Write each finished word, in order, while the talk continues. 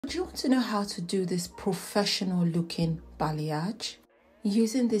Do you want to know how to do this professional looking balayage?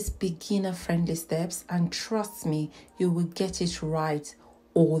 Using these beginner friendly steps, and trust me, you will get it right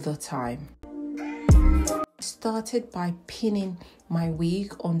all the time. I started by pinning my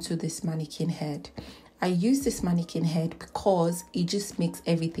wig onto this mannequin head. I use this mannequin head because it just makes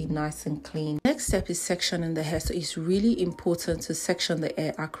everything nice and clean. Next step is sectioning the hair. So it's really important to section the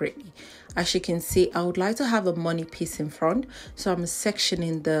hair accurately. As you can see, I would like to have a money piece in front. So I'm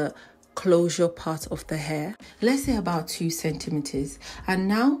sectioning the closure part of the hair. Let's say about 2 centimeters. And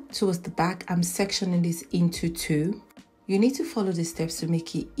now towards the back, I'm sectioning this into 2. You need to follow the steps to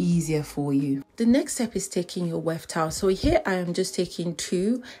make it easier for you. The next step is taking your weft towel. So here I am just taking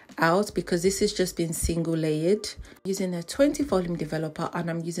 2 out because this is just been single layered. Using a 20 volume developer, and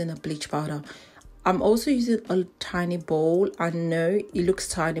I'm using a bleach powder. I'm also using a tiny bowl. I know it looks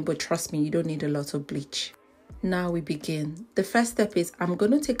tiny, but trust me, you don't need a lot of bleach. Now we begin. The first step is I'm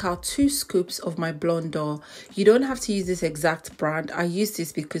going to take out 2 scoops of my Blonde Doll. You don't have to use this exact brand. I use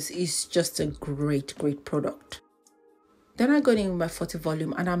this because it's just a great product. Then I go in with my 40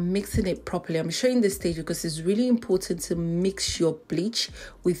 volume and I'm mixing it properly. I'm showing this stage because it's really important to mix your bleach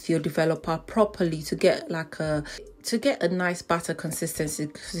with your developer properly to get a nice batter consistency,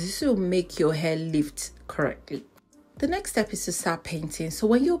 because this will make your hair lift correctly. The next step is to start painting. So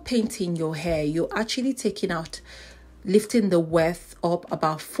when you're painting your hair, you're actually lifting the weft up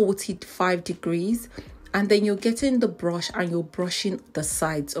about 45 degrees. And then you're getting the brush and you're brushing the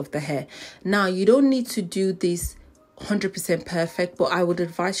sides of the hair. Now, you don't need to do this 100% perfect, but I would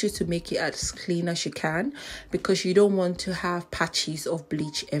advise you to make it as clean as you can because you don't want to have patches of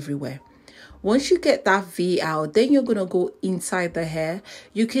bleach everywhere. Once you get that V out, then you're going to go inside the hair.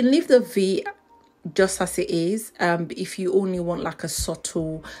 You can leave the V just as it is if you only want like a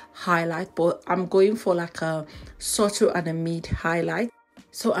subtle highlight, but I'm going for like a subtle and a mid highlight.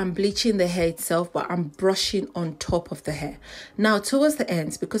 So I'm bleaching the hair itself, but I'm brushing on top of the hair. Now towards the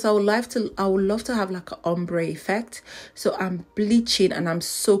ends, because I would love to have like an ombre effect. So I'm bleaching and I'm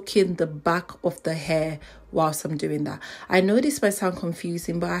soaking the back of the hair whilst I'm doing that. I know this might sound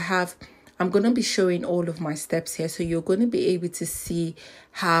confusing, but I'm going to be showing all of my steps here. So you're going to be able to see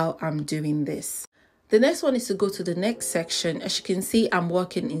how I'm doing this. The next one is to go to the next section. As you can see, I'm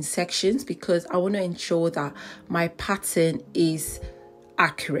working in sections because I want to ensure that my pattern is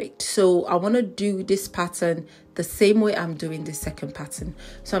accurate. So I want to do this pattern the same way I'm doing the second pattern.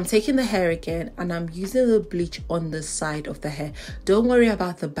 So I'm taking the hair again and I'm using the bleach on the side of the hair. Don't worry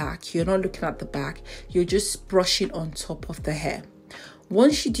about the back. You're not looking at the back. You're just brushing on top of the hair.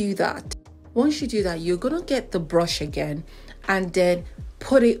 Once you do that, you're going to get the brush again and then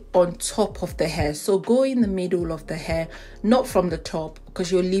put it on top of the hair. So go in the middle of the hair, not from the top,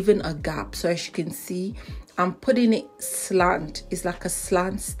 because you're leaving a gap. So as you can see, I'm putting it slant. It's like a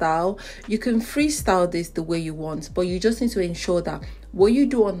slant style. You can freestyle this the way you want, but you just need to ensure that what you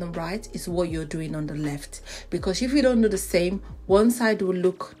do on the right is what you're doing on the left, because if you don't do the same, one side will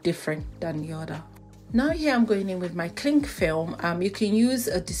look different than the other. Now here I'm going in with my cling film. You can use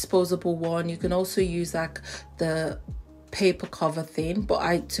a disposable one. You can also use like the paper cover thing,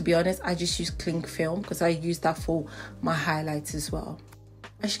 but to be honest, I just use cling film because I use that for my highlights as well.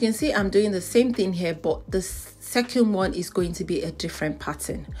 As you can see, I'm doing the same thing here, but the second one is going to be a different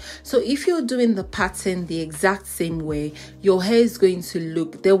pattern. So if you're doing the pattern the exact same way, your hair is going to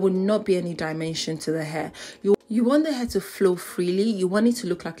look, there will not be any dimension to the hair. You want the hair to flow freely. You want it to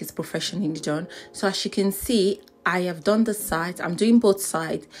look like it's professionally done. So as you can see, I have done the sides. I'm doing both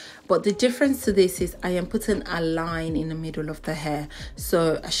sides, but the difference to this is I am putting a line in the middle of the hair.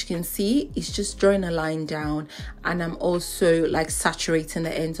 So as you can see, it's just drawing a line down, and I'm also like saturating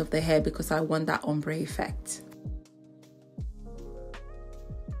the ends of the hair because I want that ombre effect.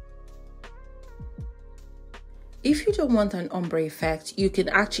 If you don't want an ombre effect, you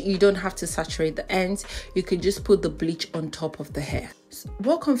don't have to saturate the ends. You can just put the bleach on top of the hair.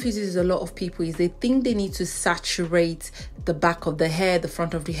 What confuses a lot of people is they think they need to saturate the back of the hair, the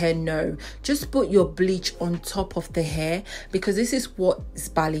front of the hair. No, just put your bleach on top of the hair, because this is what is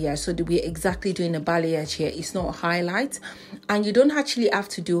balayage. So we're exactly doing a balayage here. It's not a highlight, and you don't actually have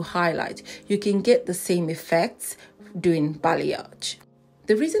to do highlight. You can get the same effects doing balayage.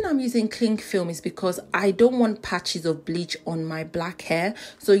 The reason I'm using cling film is because I don't want patches of bleach on my black hair.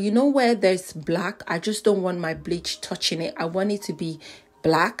 So you know where there's black, I just don't want my bleach touching it. I want it to be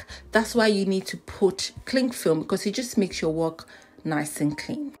black. That's why you need to put cling film, because it just makes your work nice and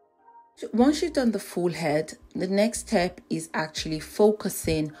clean. Once you've done the full head, the next step is actually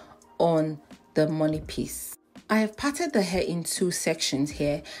focusing on the money piece. I have parted the hair in 2 sections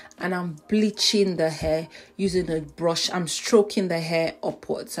here, and I'm bleaching the hair using a brush. I'm stroking the hair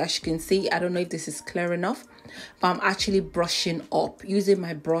upwards. As you can see, I don't know if this is clear enough, but I'm actually brushing up using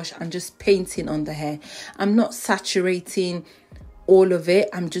my brush and just painting on the hair. I'm not saturating all of it.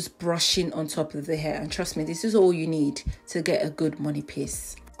 I'm just brushing on top of the hair, and trust me, this is all you need to get a good money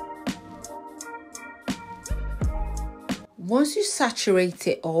piece. Once you saturate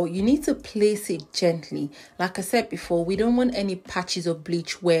it all, you need to place it gently. Like I said before, we don't want any patches of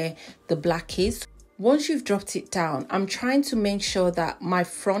bleach where the black is. Once you've dropped it down, I'm trying to make sure that my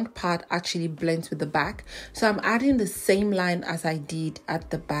front part actually blends with the back. So I'm adding the same line as I did at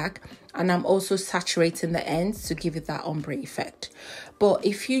the back, and I'm also saturating the ends to give it that ombre effect. But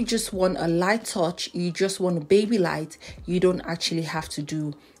if you just want a light touch, you just want a baby light, you don't actually have to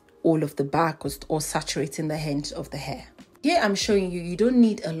do all of the back or saturating the ends of the hair. Here I'm showing you don't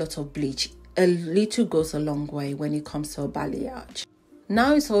need a lot of bleach. A little goes a long way when it comes to a balayage.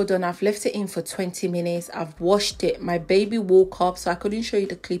 Now it's all done. I've left it in for 20 minutes. I've washed it. My baby woke up, so I couldn't show you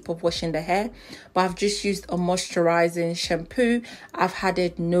the clip of washing the hair, but I've just used a moisturizing shampoo. I've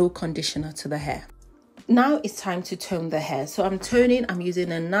added no conditioner to the hair. Now it's time to tone the hair. So I'm toning. I'm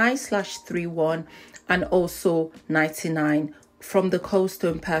using a 9/31 and also 99 from the Cold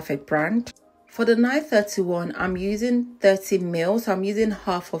Stone Perfect brand. For the 931, I'm using 30 ml, so I'm using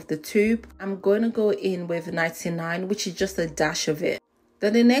half of the tube. I'm going to go in with 99, which is just a dash of it.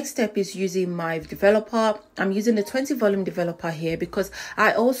 Then the next step is using my developer. I'm using the 20 volume developer here because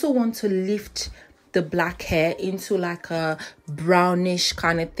I also want to lift the black hair into like a brownish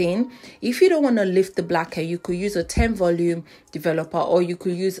kind of thing. If you don't want to lift the black hair, you could use a 10 volume developer, or you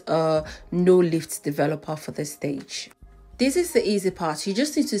could use a no lift developer for this stage. This is the easy part. You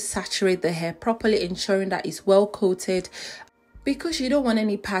just need to saturate the hair properly, ensuring that it's well coated, because you don't want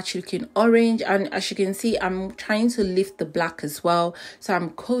any patch looking orange. And as you can see, I'm trying to lift the black as well. So I'm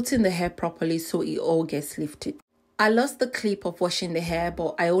coating the hair properly so it all gets lifted. I lost the clip of washing the hair,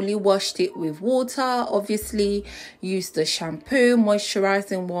 but I only washed it with water, obviously, used the shampoo,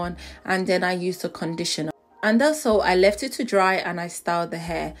 moisturizing one, and then I used a conditioner. And that's all. I left it to dry and I styled the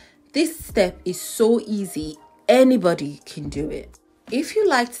hair. This step is so easy. Anybody can do it. If you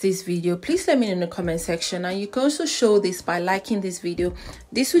liked this video, please let me know in the comment section, and you can also show this by liking this video.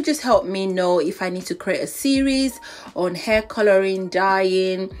 This will just help me know if I need to create a series on hair coloring,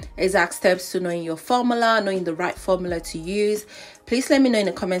 dyeing, exact steps to knowing your formula, knowing the right formula to use. Please let me know in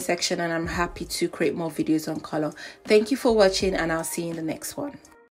the comment section, and I'm happy to create more videos on color. Thank you for watching, and I'll see you in the next one.